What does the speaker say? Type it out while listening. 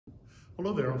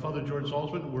Hello there, I'm Father George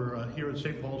Salzman. We're here at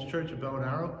St. Paul's Church at Bow and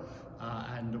Arrow,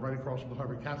 and right across from the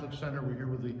Harvard Catholic Center. We're here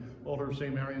with the altar of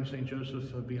St. Mary and St.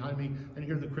 Joseph behind me, and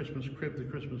here the Christmas crib, the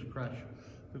Christmas crèche,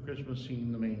 the Christmas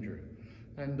scene, the manger.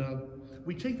 And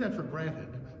we take that for granted,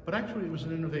 but actually it was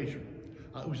an innovation.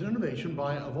 It was an innovation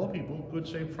by, of all people, good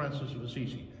St. Francis of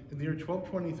Assisi. In the year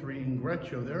 1223 in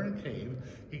Crèche, there in a cave,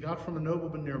 he got from a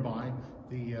nobleman nearby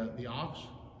the ox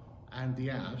and the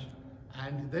ass,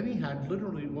 and then he had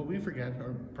literally, what we forget,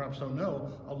 or perhaps don't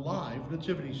know, a live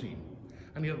nativity scene.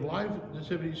 And he had a live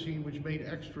nativity scene which made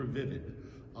extra vivid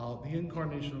the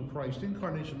incarnation of Christ.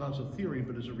 Incarnation not as a theory,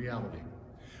 but as a reality.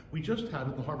 We just had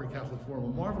at the Harvard Catholic Forum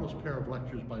a marvelous pair of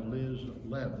lectures by Liz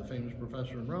Lev, the famous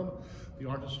professor in Rome, the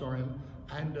art historian,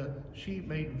 and she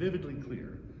made vividly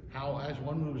clear how, as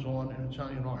one moves on in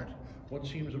Italian art, what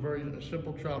seems a very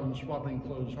simple child in swaddling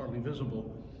clothes, hardly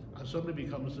visible, suddenly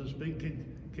becomes this big kid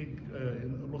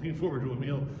looking forward to a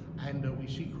meal, and we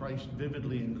see Christ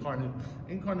vividly incarnate.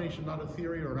 Incarnation, not a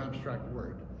theory or an abstract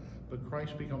word, but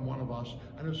Christ become one of us,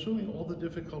 and assuming all the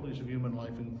difficulties of human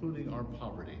life, including our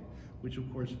poverty, which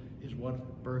of course is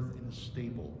what birth in a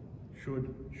stable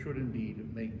should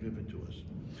indeed make vivid to us.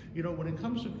 You know, when it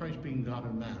comes to Christ being God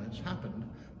and man, it's happened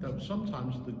that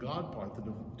sometimes the God part,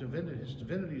 his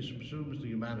divinity subsumes the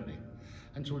humanity.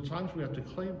 And so at times we have to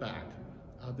claim back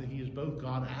that he is both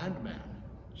God and man.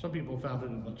 Some people found it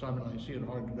in the time, and I see it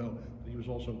hard to know that he was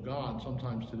also God.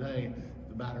 Sometimes today,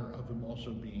 the matter of him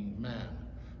also being man.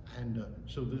 And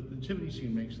so the nativity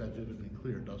scene makes that vividly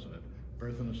clear, doesn't it?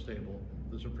 Birth in a stable,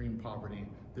 the supreme poverty,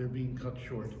 they're being cut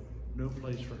short, no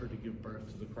place for her to give birth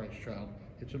to the Christ child.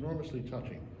 It's enormously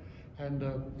touching. And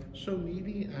so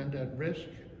needy and at risk,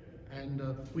 and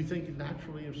we think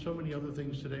naturally of so many other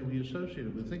things today we associate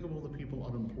it with. Think of all the people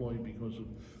unemployed because of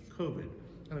COVID.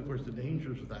 And of course the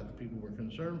dangers of that the people were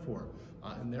concerned for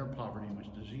in their poverty, which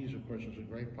disease of course is a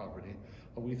great poverty.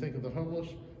 We think of the homeless,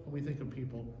 and we think of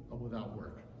people without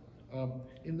work.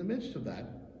 In the midst of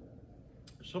that,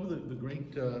 some of the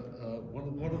great,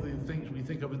 one of the things we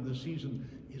think of in this season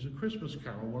is A Christmas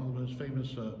Carol, one of the most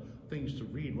famous things to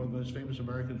read. One of the most famous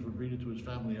Americans would read it to his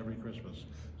family every Christmas,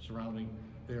 surrounding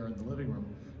there in the living room,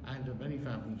 and many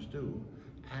families do.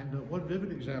 And what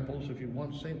vivid examples, if you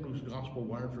want St. Luke's Gospel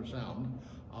wired for sound,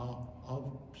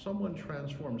 of someone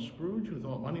transformed. Scrooge, who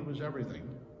thought money was everything,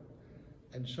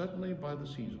 and suddenly by the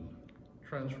season,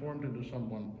 transformed into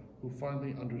someone who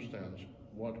finally understands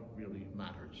what really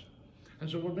matters. And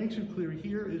so what makes it clear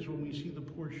here is when we see the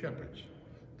poor shepherds,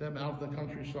 them out of the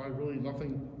countryside, really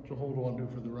nothing to hold on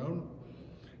to for their own.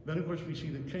 Then of course we see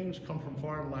the kings come from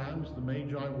foreign lands, the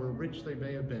Magi, where rich they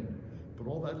may have been, but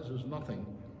all that is nothing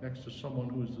next to someone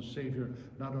who is the Savior,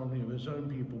 not only of his own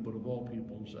people, but of all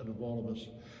peoples and of all of us.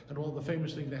 And all the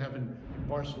famous thing they have in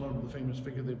Barcelona, the famous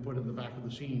figure they put in the back of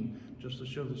the scene, just to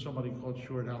show that somebody caught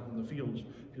short out in the fields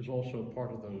is also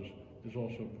part of those,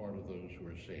 who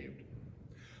are saved.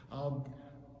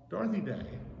 Dorothy Day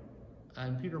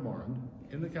and Peter Moran,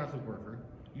 in The Catholic Worker,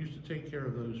 used to take care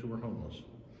of those who were homeless.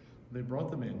 They brought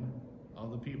them in,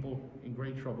 the people in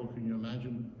great trouble. Can you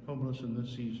imagine homeless in this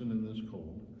season, in this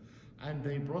cold? And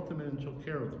they brought them in and took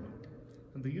care of them.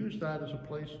 And they used that as a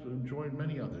place to join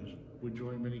many others, would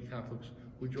join many Catholics,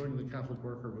 would join the Catholic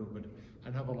worker movement,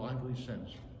 and have a lively sense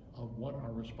of what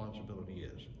our responsibility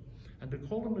is. And to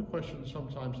call into question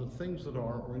sometimes the things that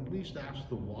are, or at least ask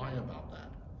the why about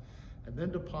that, and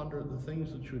then to ponder the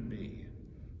things that should be,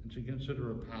 and to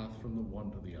consider a path from the one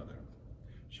to the other.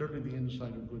 Certainly the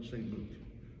insight of good St. Luke,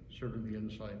 certainly the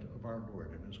insight of our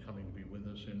Lord and his coming to be with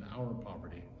us in our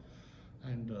poverty,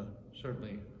 and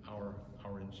certainly our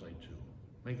insight too.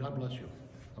 May God bless you.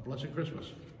 A blessed Christmas.